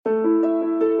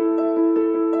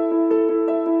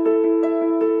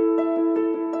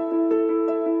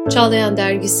Çağlayan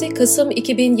dergisi Kasım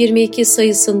 2022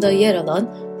 sayısında yer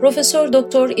alan Profesör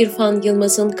Doktor İrfan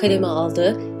Yılmaz'ın kaleme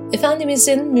aldığı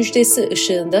Efendimizin Müjdesi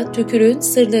Işığında Tükürüğün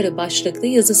Sırları başlıklı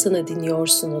yazısını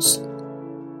dinliyorsunuz.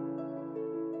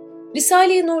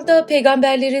 Risale-i Nur'da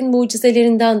peygamberlerin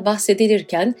mucizelerinden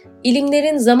bahsedilirken,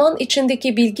 ilimlerin zaman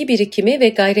içindeki bilgi birikimi ve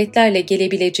gayretlerle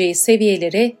gelebileceği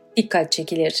seviyelere dikkat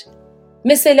çekilir.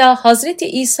 Mesela Hazreti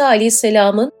İsa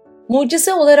Aleyhisselam'ın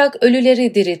mucize olarak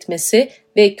ölüleri diriltmesi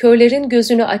ve körlerin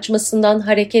gözünü açmasından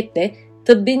hareketle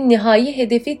tıbbın nihai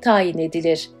hedefi tayin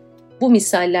edilir. Bu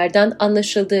misallerden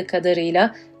anlaşıldığı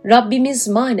kadarıyla Rabbimiz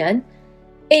manen,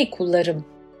 "Ey kullarım,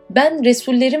 ben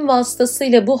Resullerim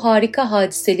vasıtasıyla bu harika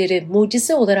hadiseleri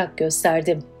mucize olarak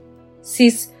gösterdim.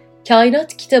 Siz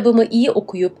kainat kitabımı iyi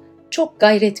okuyup çok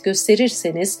gayret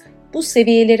gösterirseniz bu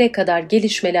seviyelere kadar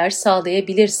gelişmeler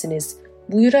sağlayabilirsiniz"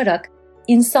 buyurarak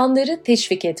insanları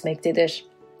teşvik etmektedir.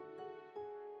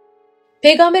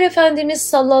 Peygamber Efendimiz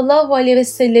sallallahu aleyhi ve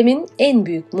sellemin en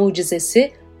büyük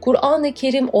mucizesi Kur'an-ı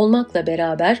Kerim olmakla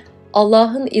beraber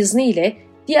Allah'ın izniyle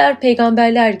diğer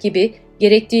peygamberler gibi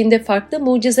gerektiğinde farklı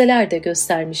mucizeler de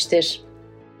göstermiştir.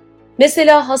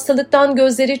 Mesela hastalıktan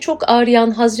gözleri çok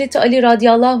ağrıyan Hazreti Ali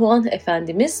radıyallahu anh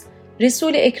Efendimiz,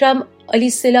 Resul-i Ekrem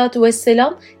aleyhissalatu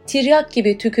vesselam tiryak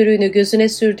gibi tükürüğünü gözüne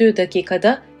sürdüğü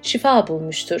dakikada şifa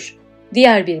bulmuştur.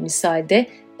 Diğer bir misalde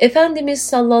Efendimiz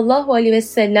sallallahu aleyhi ve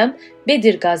sellem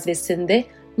Bedir gazvesinde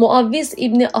Muavviz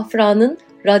İbni Afra'nın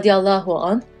radıyallahu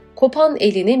anh kopan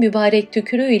elini mübarek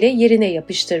tükürüğüyle yerine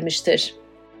yapıştırmıştır.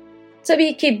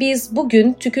 Tabii ki biz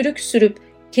bugün tükürük sürüp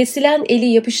kesilen eli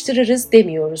yapıştırırız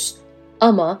demiyoruz.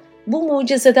 Ama bu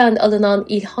mucizeden alınan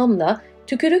ilhamla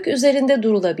tükürük üzerinde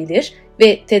durulabilir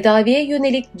ve tedaviye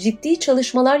yönelik ciddi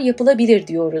çalışmalar yapılabilir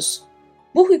diyoruz.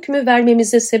 Bu hükmü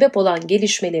vermemize sebep olan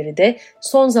gelişmeleri de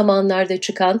son zamanlarda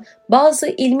çıkan bazı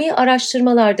ilmi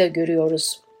araştırmalarda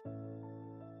görüyoruz.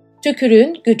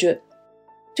 Tükürüğün gücü.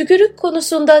 Tükürük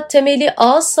konusunda temeli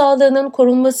ağız sağlığının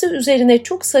korunması üzerine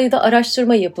çok sayıda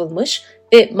araştırma yapılmış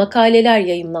ve makaleler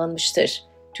yayımlanmıştır.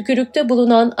 Tükürükte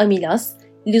bulunan amilaz,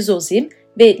 lizozim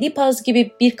ve lipaz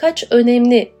gibi birkaç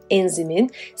önemli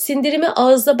enzimin sindirimi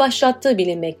ağızda başlattığı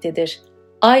bilinmektedir.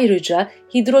 Ayrıca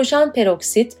hidrojen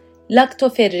peroksit,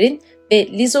 laktoferrin ve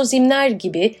lizozimler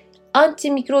gibi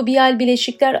antimikrobiyal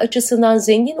bileşikler açısından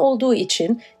zengin olduğu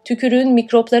için tükürüğün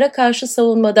mikroplara karşı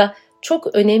savunmada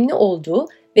çok önemli olduğu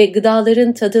ve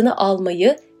gıdaların tadını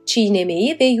almayı,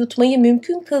 çiğnemeyi ve yutmayı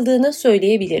mümkün kıldığını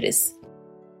söyleyebiliriz.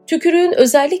 Tükürüğün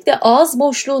özellikle ağız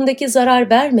boşluğundaki zarar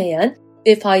vermeyen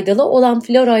ve faydalı olan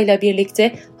flora ile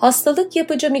birlikte hastalık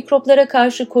yapıcı mikroplara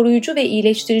karşı koruyucu ve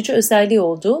iyileştirici özelliği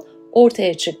olduğu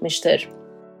ortaya çıkmıştır.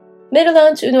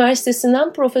 Maryland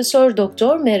Üniversitesi'nden Profesör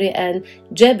Doktor Mary Ann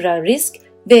Risk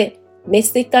ve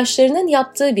meslektaşlarının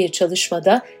yaptığı bir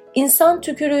çalışmada insan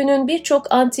tükürüğünün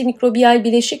birçok antimikrobiyal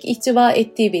bileşik ihtiva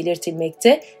ettiği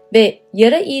belirtilmekte ve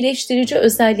yara iyileştirici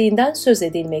özelliğinden söz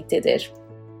edilmektedir.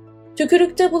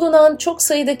 Tükürükte bulunan çok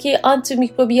sayıdaki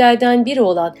antimikrobiyalden biri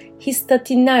olan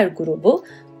histatinler grubu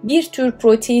bir tür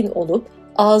protein olup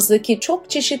ağızdaki çok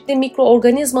çeşitli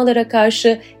mikroorganizmalara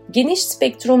karşı geniş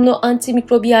spektrumlu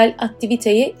antimikrobiyal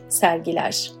aktiviteyi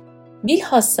sergiler.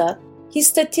 Bilhassa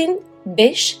histatin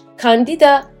 5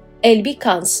 Candida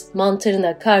albicans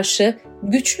mantarına karşı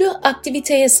güçlü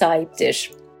aktiviteye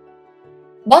sahiptir.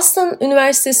 Boston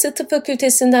Üniversitesi Tıp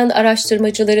Fakültesinden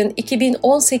araştırmacıların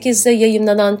 2018'de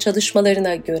yayımlanan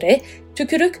çalışmalarına göre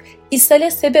tükürük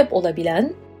ishale sebep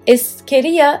olabilen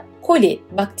Escherichia coli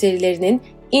bakterilerinin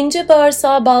ince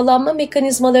bağırsağa bağlanma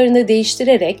mekanizmalarını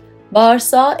değiştirerek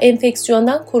bağırsağı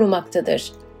enfeksiyondan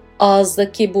korumaktadır.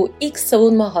 Ağızdaki bu ilk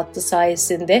savunma hattı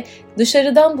sayesinde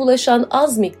dışarıdan bulaşan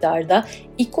az miktarda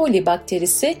E. coli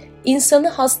bakterisi insanı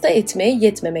hasta etmeye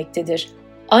yetmemektedir.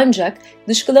 Ancak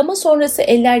dışkılama sonrası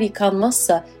eller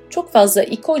yıkanmazsa çok fazla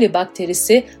E. coli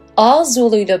bakterisi ağız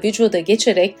yoluyla vücuda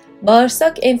geçerek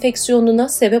bağırsak enfeksiyonuna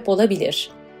sebep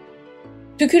olabilir.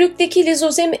 Tükürükteki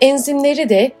lizozim enzimleri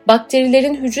de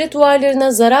bakterilerin hücre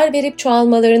duvarlarına zarar verip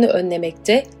çoğalmalarını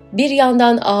önlemekte, bir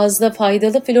yandan ağızda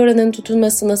faydalı floranın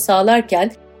tutunmasını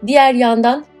sağlarken diğer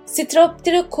yandan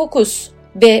Streptococcus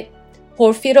ve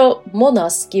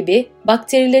Porphyromonas gibi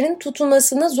bakterilerin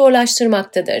tutunmasını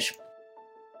zorlaştırmaktadır.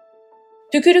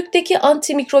 Tükürükteki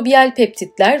antimikrobiyal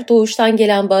peptitler doğuştan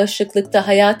gelen bağışıklıkta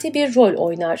hayati bir rol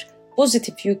oynar.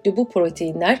 Pozitif yüklü bu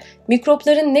proteinler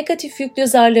mikropların negatif yüklü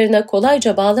zarlarına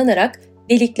kolayca bağlanarak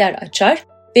delikler açar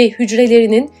ve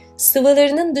hücrelerinin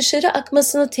sıvılarının dışarı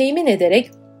akmasını temin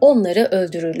ederek onları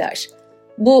öldürürler.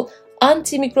 Bu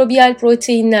antimikrobiyal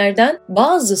proteinlerden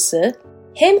bazısı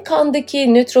Hem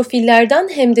kandaki nötrofillerden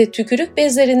hem de tükürük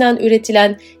bezlerinden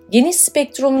üretilen geniş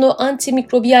spektrumlu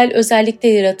antimikrobiyal özellikte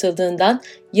yaratıldığından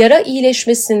yara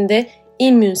iyileşmesinde,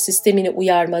 immün sistemini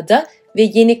uyarmada ve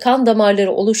yeni kan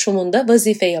damarları oluşumunda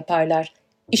vazife yaparlar.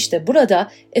 İşte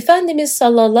burada Efendimiz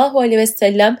sallallahu aleyhi ve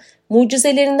sellem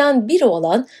mucizelerinden biri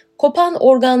olan kopan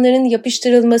organların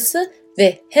yapıştırılması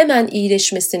ve hemen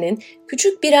iyileşmesinin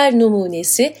küçük birer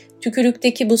numunesi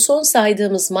tükürükteki bu son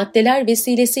saydığımız maddeler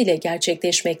vesilesiyle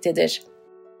gerçekleşmektedir.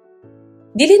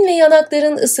 Dilin ve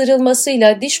yanakların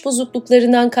ısırılmasıyla diş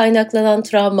bozukluklarından kaynaklanan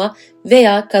travma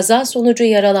veya kaza sonucu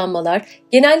yaralanmalar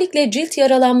genellikle cilt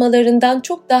yaralanmalarından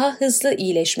çok daha hızlı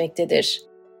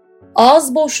iyileşmektedir.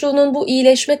 Ağız boşluğunun bu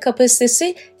iyileşme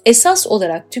kapasitesi esas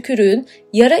olarak tükürüğün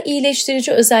yara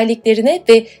iyileştirici özelliklerine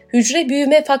ve hücre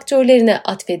büyüme faktörlerine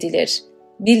atfedilir.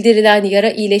 Bildirilen yara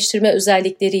iyileştirme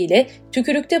özellikleriyle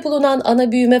tükürükte bulunan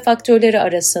ana büyüme faktörleri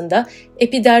arasında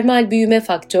epidermal büyüme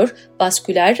faktör,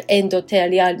 vasküler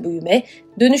endoteliyal büyüme,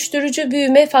 dönüştürücü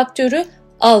büyüme faktörü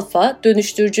alfa,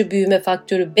 dönüştürücü büyüme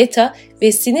faktörü beta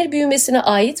ve sinir büyümesine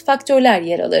ait faktörler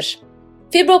yer alır.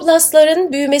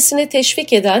 Fibroblastların büyümesini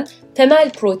teşvik eden temel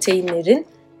proteinlerin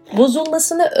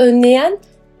bozulmasını önleyen,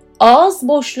 ağız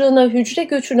boşluğuna hücre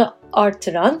göçünü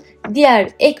artıran diğer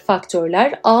ek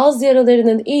faktörler ağız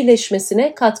yaralarının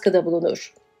iyileşmesine katkıda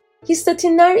bulunur.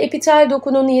 Histatinler epitel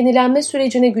dokunun yenilenme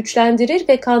sürecini güçlendirir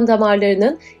ve kan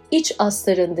damarlarının iç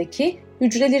astarındaki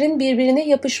hücrelerin birbirine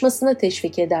yapışmasına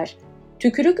teşvik eder.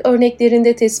 Tükürük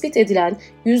örneklerinde tespit edilen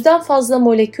 100'den fazla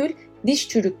molekül diş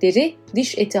çürükleri,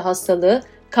 diş eti hastalığı,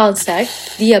 kanser,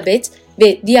 diyabet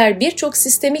ve diğer birçok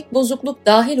sistemik bozukluk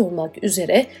dahil olmak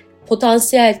üzere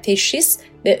potansiyel teşhis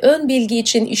ve ön bilgi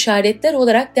için işaretler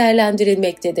olarak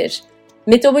değerlendirilmektedir.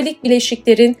 Metabolik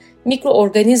bileşiklerin,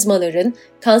 mikroorganizmaların,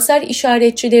 kanser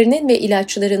işaretçilerinin ve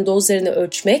ilaçların dozlarını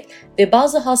ölçmek ve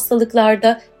bazı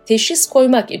hastalıklarda teşhis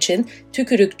koymak için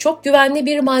tükürük çok güvenli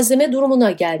bir malzeme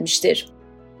durumuna gelmiştir.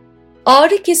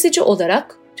 Ağrı kesici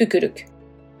olarak tükürük.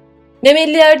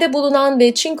 Memelilerde bulunan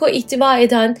ve çinko ihtiva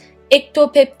eden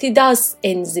ektopeptidaz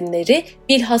enzimleri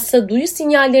bilhassa duyu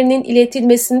sinyallerinin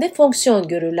iletilmesinde fonksiyon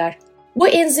görürler. Bu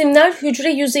enzimler hücre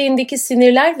yüzeyindeki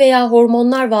sinirler veya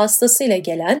hormonlar vasıtasıyla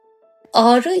gelen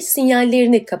ağrı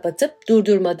sinyallerini kapatıp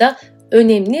durdurmada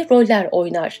önemli roller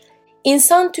oynar.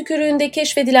 İnsan tükürüğünde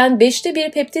keşfedilen 5'te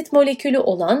 1 peptit molekülü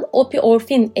olan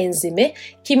opiorfin enzimi,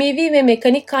 kimyevi ve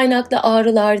mekanik kaynaklı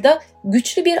ağrılarda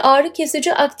güçlü bir ağrı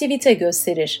kesici aktivite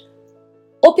gösterir.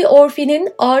 Opiorfinin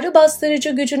ağrı bastırıcı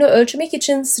gücünü ölçmek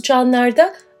için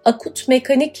sıçanlarda akut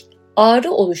mekanik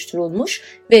ağrı oluşturulmuş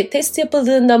ve test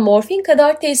yapıldığında morfin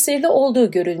kadar tesirli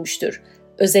olduğu görülmüştür.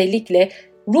 Özellikle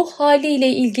ruh haliyle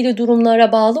ilgili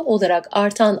durumlara bağlı olarak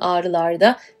artan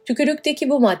ağrılarda tükürükteki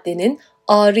bu maddenin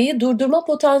ağrıyı durdurma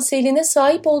potansiyeline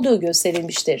sahip olduğu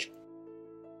gösterilmiştir.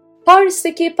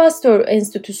 Paris'teki Pasteur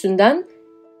Enstitüsü'nden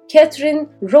Catherine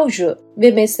Roju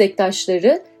ve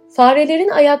meslektaşları farelerin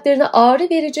ayaklarına ağrı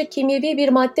verecek kimyevi bir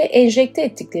madde enjekte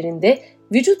ettiklerinde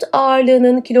vücut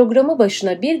ağırlığının kilogramı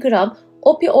başına 1 gram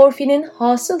opiorfinin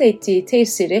hasıl ettiği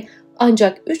tesiri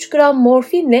ancak 3 gram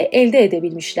morfinle elde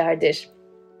edebilmişlerdir.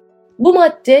 Bu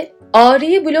madde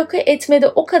ağrıyı bloke etmede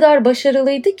o kadar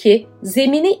başarılıydı ki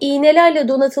zemini iğnelerle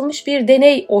donatılmış bir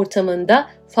deney ortamında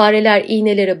fareler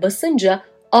iğnelere basınca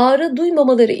ağrı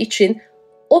duymamaları için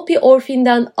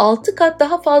opiorfinden 6 kat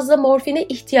daha fazla morfine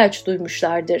ihtiyaç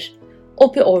duymuşlardır.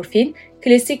 Opiorfin,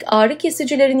 klasik ağrı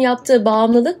kesicilerin yaptığı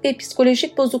bağımlılık ve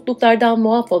psikolojik bozukluklardan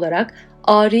muaf olarak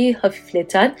ağrıyı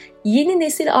hafifleten yeni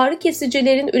nesil ağrı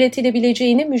kesicilerin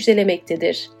üretilebileceğini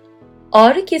müjdelemektedir.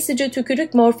 Ağrı kesici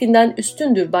tükürük morfinden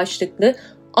üstündür başlıklı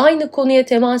aynı konuya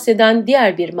temas eden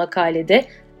diğer bir makalede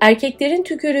erkeklerin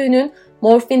tükürüğünün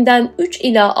morfinden 3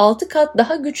 ila 6 kat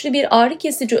daha güçlü bir ağrı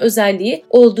kesici özelliği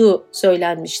olduğu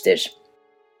söylenmiştir.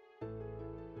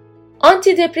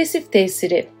 Antidepresif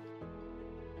tesiri.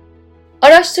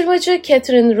 Araştırmacı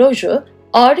Catherine Roju,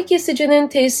 ağrı kesicinin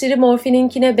tesiri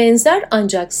morfininkine benzer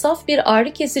ancak saf bir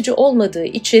ağrı kesici olmadığı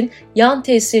için yan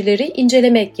tesirleri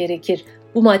incelemek gerekir.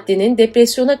 Bu maddenin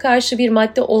depresyona karşı bir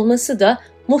madde olması da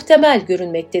muhtemel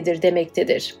görünmektedir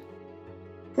demektedir.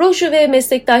 Roju ve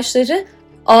meslektaşları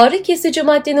ağrı kesici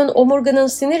maddenin omurganın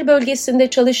sinir bölgesinde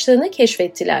çalıştığını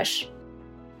keşfettiler.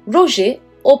 Roju,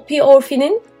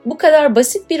 opiorfinin bu kadar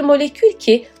basit bir molekül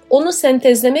ki onu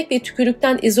sentezlemek ve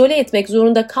tükürükten izole etmek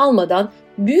zorunda kalmadan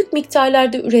büyük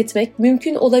miktarlarda üretmek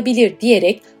mümkün olabilir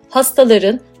diyerek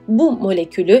hastaların bu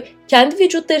molekülü kendi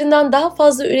vücutlarından daha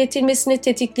fazla üretilmesini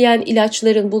tetikleyen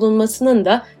ilaçların bulunmasının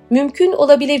da mümkün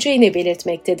olabileceğini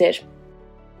belirtmektedir.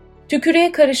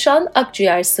 Tükürüğe karışan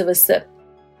akciğer sıvısı.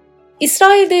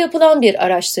 İsrail'de yapılan bir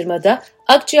araştırmada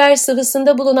Akciğer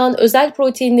sıvısında bulunan özel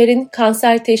proteinlerin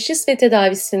kanser teşhis ve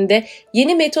tedavisinde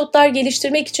yeni metotlar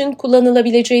geliştirmek için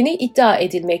kullanılabileceğini iddia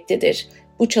edilmektedir.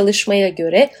 Bu çalışmaya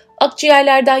göre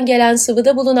akciğerlerden gelen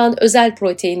sıvıda bulunan özel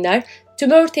proteinler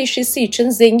tümör teşhisi için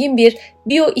zengin bir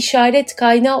biyo işaret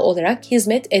kaynağı olarak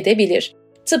hizmet edebilir.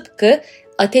 Tıpkı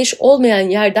ateş olmayan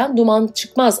yerden duman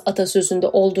çıkmaz atasözünde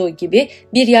olduğu gibi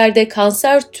bir yerde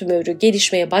kanser tümörü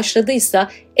gelişmeye başladıysa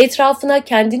etrafına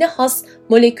kendine has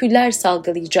moleküller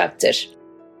salgılayacaktır.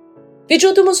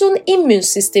 Vücudumuzun immün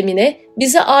sistemine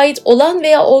bize ait olan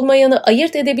veya olmayanı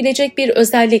ayırt edebilecek bir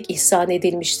özellik ihsan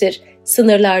edilmiştir.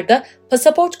 Sınırlarda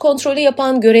pasaport kontrolü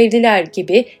yapan görevliler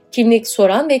gibi kimlik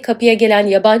soran ve kapıya gelen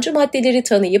yabancı maddeleri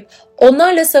tanıyıp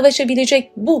onlarla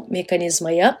savaşabilecek bu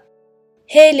mekanizmaya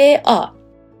HLA,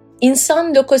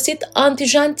 İnsan lökosit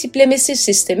antijen tiplemesi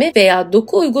sistemi veya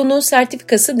doku uygunluğu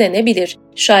sertifikası denebilir.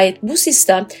 Şayet bu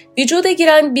sistem vücuda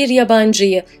giren bir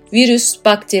yabancıyı virüs,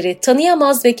 bakteri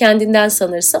tanıyamaz ve kendinden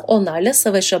sanırsa onlarla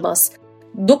savaşamaz.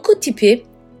 Doku tipi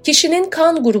kişinin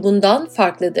kan grubundan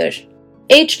farklıdır.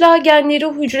 HLA genleri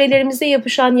hücrelerimize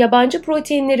yapışan yabancı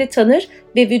proteinleri tanır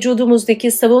ve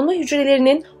vücudumuzdaki savunma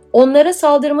hücrelerinin onlara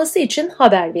saldırması için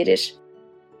haber verir.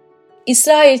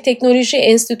 İsrail Teknoloji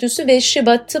Enstitüsü ve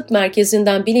Şiba Tıp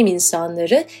Merkezi'nden bilim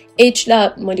insanları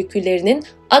HLA moleküllerinin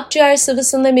akciğer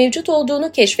sıvısında mevcut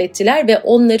olduğunu keşfettiler ve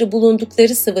onları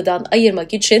bulundukları sıvıdan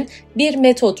ayırmak için bir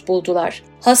metot buldular.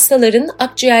 Hastaların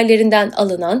akciğerlerinden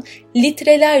alınan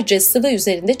litrelerce sıvı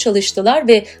üzerinde çalıştılar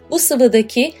ve bu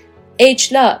sıvıdaki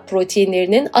HLA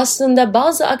proteinlerinin aslında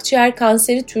bazı akciğer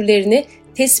kanseri türlerini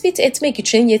tespit etmek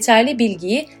için yeterli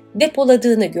bilgiyi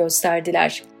depoladığını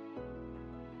gösterdiler.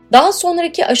 Daha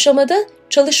sonraki aşamada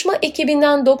çalışma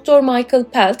ekibinden Dr. Michael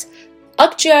Pelt,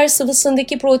 akciğer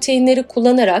sıvısındaki proteinleri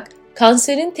kullanarak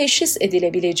kanserin teşhis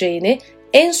edilebileceğini,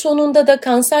 en sonunda da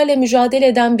kanserle mücadele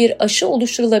eden bir aşı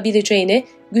oluşturulabileceğini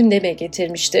gündeme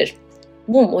getirmiştir.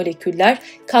 Bu moleküller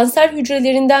kanser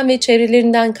hücrelerinden ve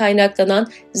çevrelerinden kaynaklanan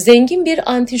zengin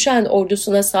bir antijen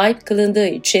ordusuna sahip kılındığı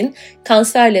için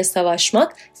kanserle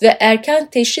savaşmak ve erken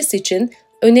teşhis için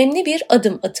önemli bir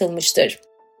adım atılmıştır.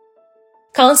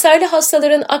 Kanserli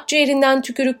hastaların akciğerinden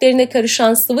tükürüklerine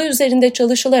karışan sıvı üzerinde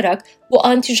çalışılarak bu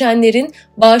antijenlerin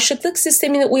bağışıklık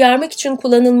sistemini uyarmak için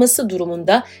kullanılması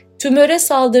durumunda tümöre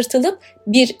saldırtılıp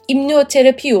bir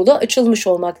immünoterapi yolu açılmış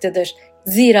olmaktadır.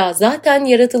 Zira zaten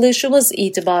yaratılışımız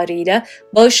itibarıyla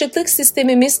bağışıklık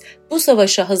sistemimiz bu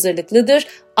savaşa hazırlıklıdır,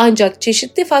 ancak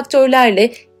çeşitli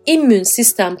faktörlerle immün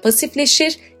sistem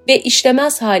pasifleşir ve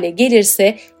işlemez hale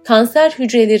gelirse kanser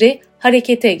hücreleri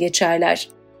harekete geçerler.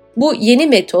 Bu yeni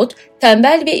metot,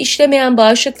 tembel ve işlemeyen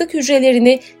bağışıklık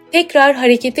hücrelerini tekrar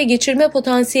harekete geçirme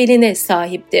potansiyeline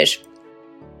sahiptir.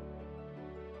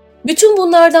 Bütün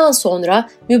bunlardan sonra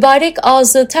mübarek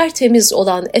ağzı tertemiz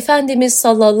olan Efendimiz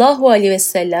sallallahu aleyhi ve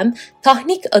sellem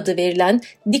tahnik adı verilen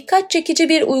dikkat çekici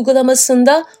bir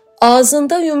uygulamasında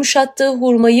ağzında yumuşattığı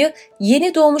hurmayı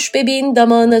yeni doğmuş bebeğin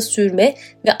damağına sürme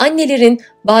ve annelerin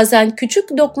bazen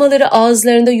küçük lokmaları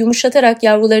ağızlarında yumuşatarak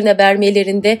yavrularına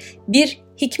vermelerinde bir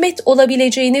hikmet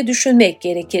olabileceğini düşünmek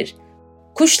gerekir.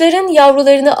 Kuşların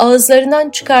yavrularını ağızlarından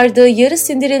çıkardığı yarı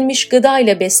sindirilmiş gıda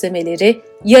ile beslemeleri,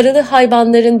 yaralı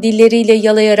hayvanların dilleriyle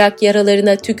yalayarak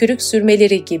yaralarına tükürük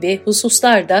sürmeleri gibi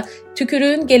hususlar da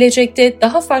tükürüğün gelecekte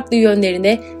daha farklı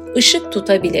yönlerine ışık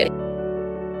tutabilir.